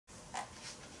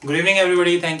Good evening,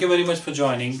 everybody. Thank you very much for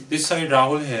joining. This side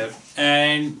Rahul here,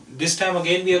 and this time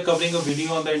again we are covering a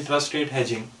video on the interest rate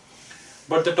hedging.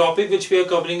 But the topic which we are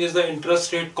covering is the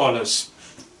interest rate collars,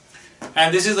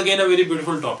 and this is again a very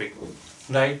beautiful topic,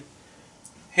 right?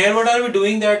 Here, what are we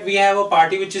doing? That we have a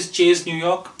party which is Chase New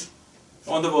York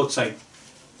on the both side.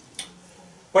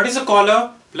 What is a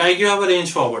collar? Like you have a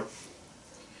range forward.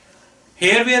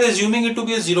 Here we are assuming it to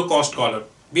be a zero cost collar.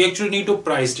 We actually need to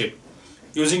price it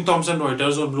using Thomson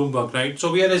Reuters or Bloomberg, right?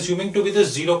 So we are assuming to be the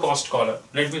zero cost collar.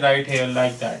 Let me write here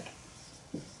like that.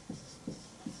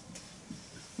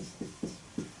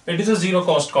 It is a zero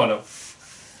cost collar.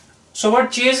 So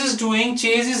what Chase is doing,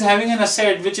 Chase is having an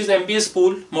asset which is MBS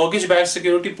pool, mortgage backed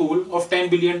security pool of $10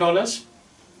 billion,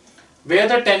 where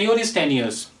the tenure is 10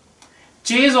 years.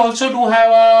 Chase also do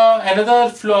have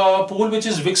another pool which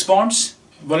is VIX bonds,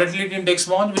 volatility index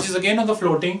bond, which is again on the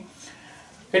floating.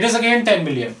 It is again 10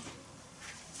 billion.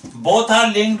 Both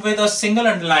are linked with a single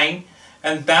underlying,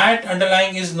 and that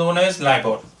underlying is known as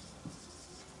LIBOR.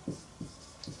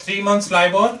 3 months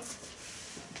LIBOR,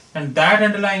 and that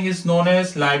underlying is known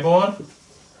as LIBOR,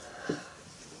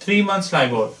 3 months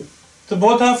LIBOR. So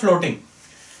both are floating.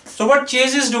 So what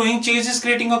Chase is doing, Chase is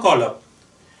creating a collar.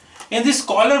 In this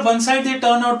collar, one side they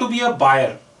turn out to be a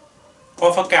buyer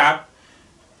of a cap,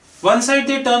 one side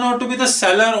they turn out to be the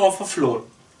seller of a floor.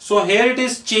 So here it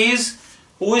is Chase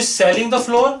who is selling the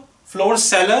floor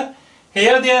seller.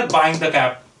 Here they are buying the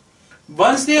cap.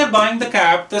 Once they are buying the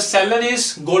cap, the seller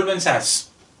is Goldman Sachs.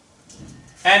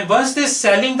 And once they are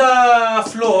selling the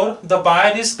floor, the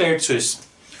buyer is Credit Suisse.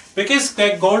 Because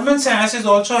Goldman Sachs is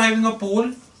also having a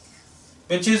pool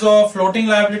which is of floating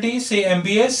liability, say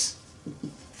MBS.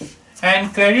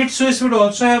 And Credit Suisse would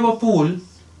also have a pool,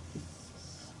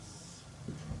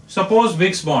 suppose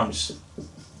VIX bonds.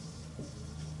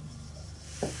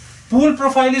 Pool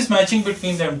profile is matching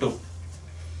between them two.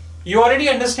 You already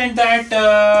understand that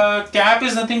cap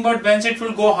is nothing but once it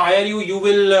will go higher you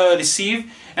will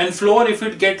receive, and floor if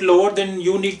it get lower then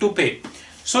you need to pay.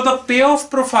 So the payoff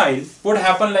profile would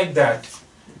happen like that.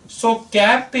 So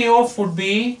cap payoff would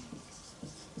be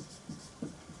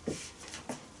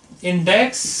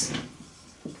index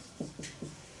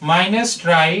minus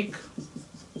strike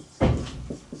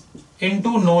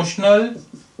into notional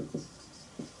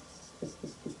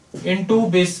into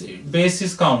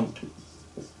basis count,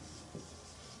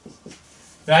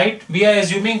 right? We are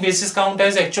assuming basis count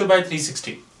as actual by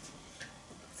 360.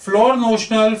 Floor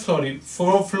notional, sorry,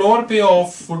 for floor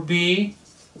payoff would be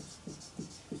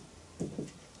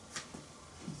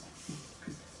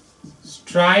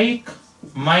strike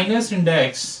minus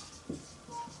index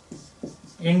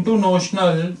into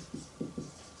notional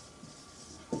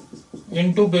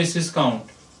into basis count.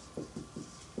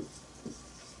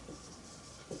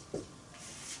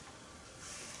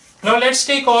 Now let's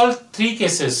take all three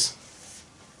cases.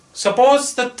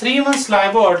 Suppose the 3 months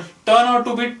LIBOR turn out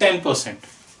to be 10%.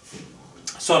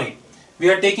 Sorry, we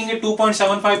are taking a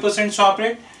 2.75% swap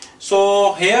rate.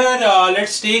 So here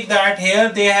let's take that here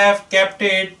they have kept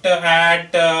it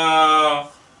at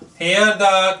here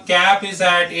the cap is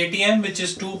at ATM, which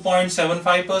is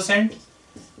 2.75%,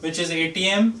 which is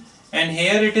ATM, and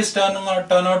here it is turn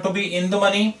out to be in the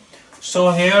money.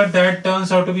 So here that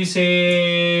turns out to be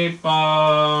say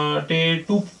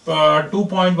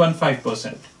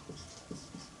 2.15%.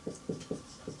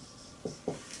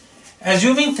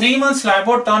 Assuming 3 months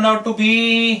LIBOR turn out to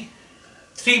be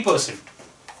 3%.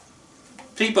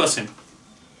 3%.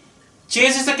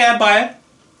 Chase is the cap buyer.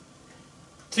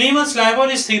 3 months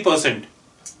LIBOR is 3%.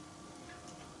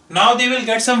 Now they will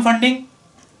get some funding.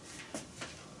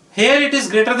 Here it is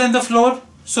greater than the floor,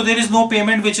 so there is no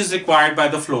payment which is required by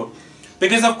the floor.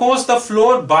 Because of course the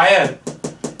floor buyer,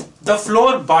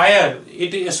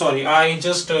 it is, sorry, I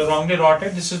just wrongly wrote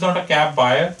it. This is not a cap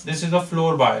buyer, this is a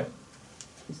floor buyer.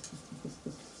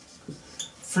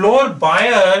 Floor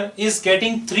buyer is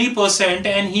getting 3%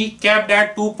 and he capped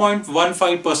at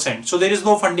 2.15%. So there is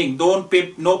no funding, no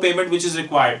payment which is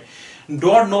required.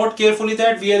 Do note carefully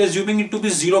that we are assuming it to be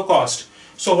zero cost.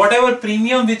 So whatever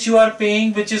premium which you are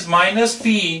paying, which is minus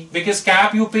P, because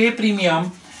cap you pay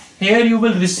premium, here you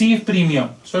will receive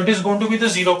premium. So it is going to be the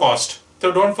zero cost.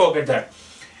 So don't forget that.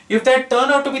 If that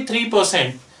turn out to be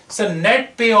 3%, so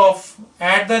net payoff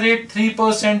at the rate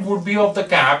 3% would be of the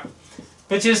cap,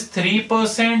 which is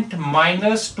 3%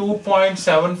 minus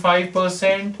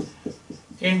 2.75%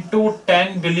 into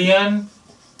 10 billion.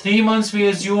 3 months we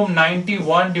assume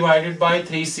 91 divided by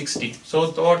 360. So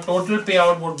the total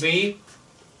payout would be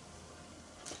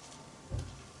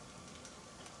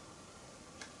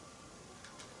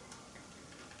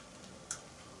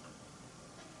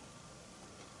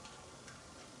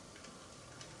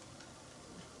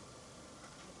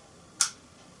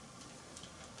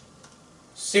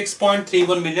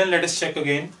 6.31 million. Let us check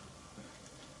again.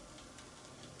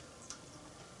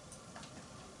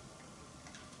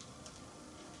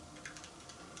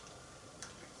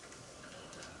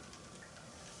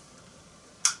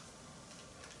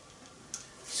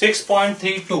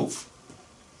 $6.32,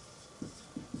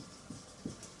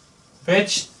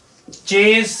 which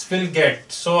Chase will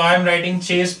get. So I am writing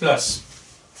Chase plus.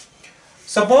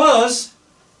 Suppose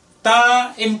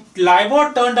the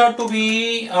LIBOR turned out to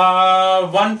be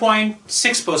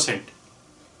 1.6%.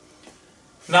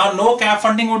 Now no cap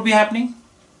funding would be happening,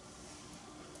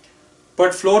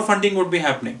 but floor funding would be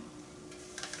happening.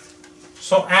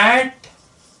 So at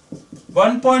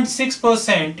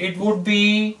 1.6%, it would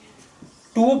be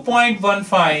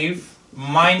 2.15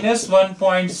 minus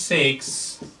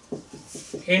 1.6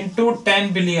 into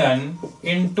 10 billion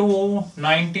into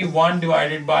 91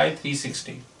 divided by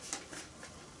 360.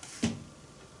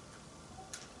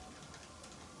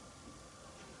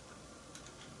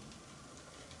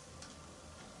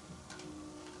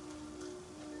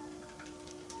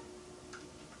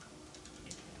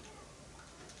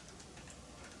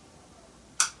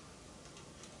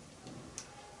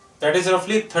 That is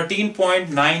roughly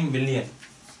 13.9 million.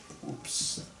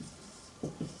 Oops.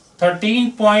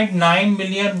 13.9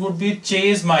 million would be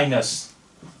Chase minus.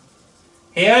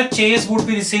 Here Chase would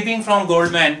be receiving from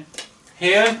Goldman.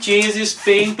 Here Chase is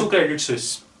paying to Credit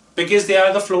Suisse because they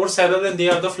are the floor seller and they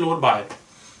are the floor buyer.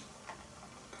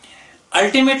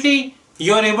 Ultimately,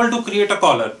 you are able to create a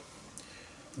collar.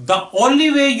 The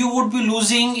only way you would be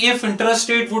losing if interest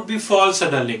rate would be fall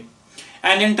suddenly,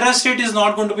 and interest rate is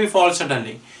not going to be fall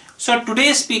suddenly. So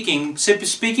today speaking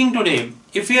today,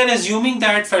 if we are assuming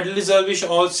that Federal Reserve is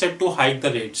all set to hike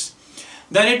the rates,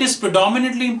 then it is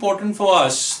predominantly important for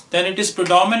us. to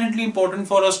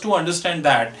understand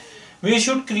that we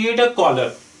should create a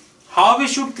collar. How we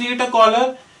should create a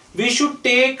collar? We should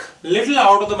take little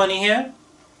out of the money here,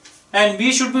 and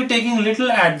we should be taking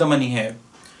little at the money here.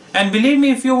 And believe me,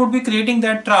 if you would be creating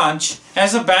that tranche,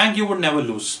 as a bank you would never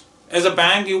lose. As a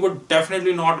bank, you would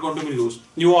definitely not going to be lose.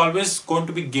 You are always going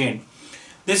to be gained.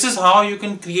 This is how you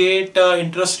can create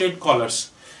interest rate collars.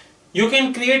 You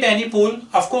can create any pool.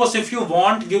 Of course, if you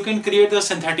want, you can create the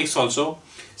synthetics also.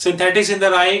 Synthetics in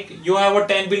the hike, you have a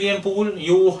 10 billion pool,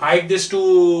 you hike this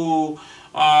to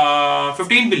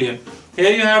 15 billion.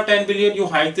 Here you have 10 billion, you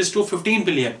hike this to 15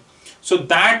 billion. So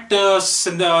that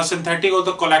synthetic or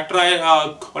the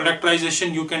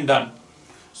collateralization you can done.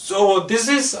 So this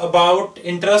is about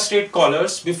interest rate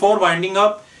collars. Before winding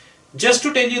up, just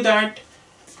to tell you that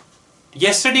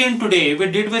yesterday and today we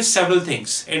did with several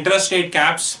things: interest rate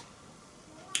caps,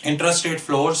 interest rate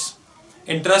floors,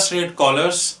 interest rate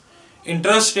collars,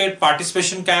 interest rate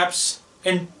participation caps,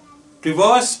 and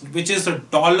reverse, which is the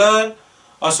dollar,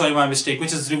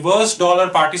 which is reverse dollar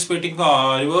participating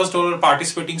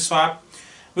swap.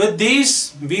 With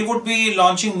these, we would be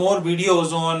launching more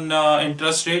videos on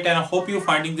interest rate, and I hope you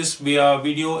finding this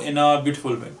video in a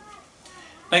beautiful way.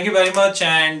 Thank you very much,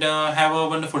 and have a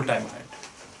wonderful time ahead.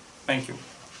 Thank you.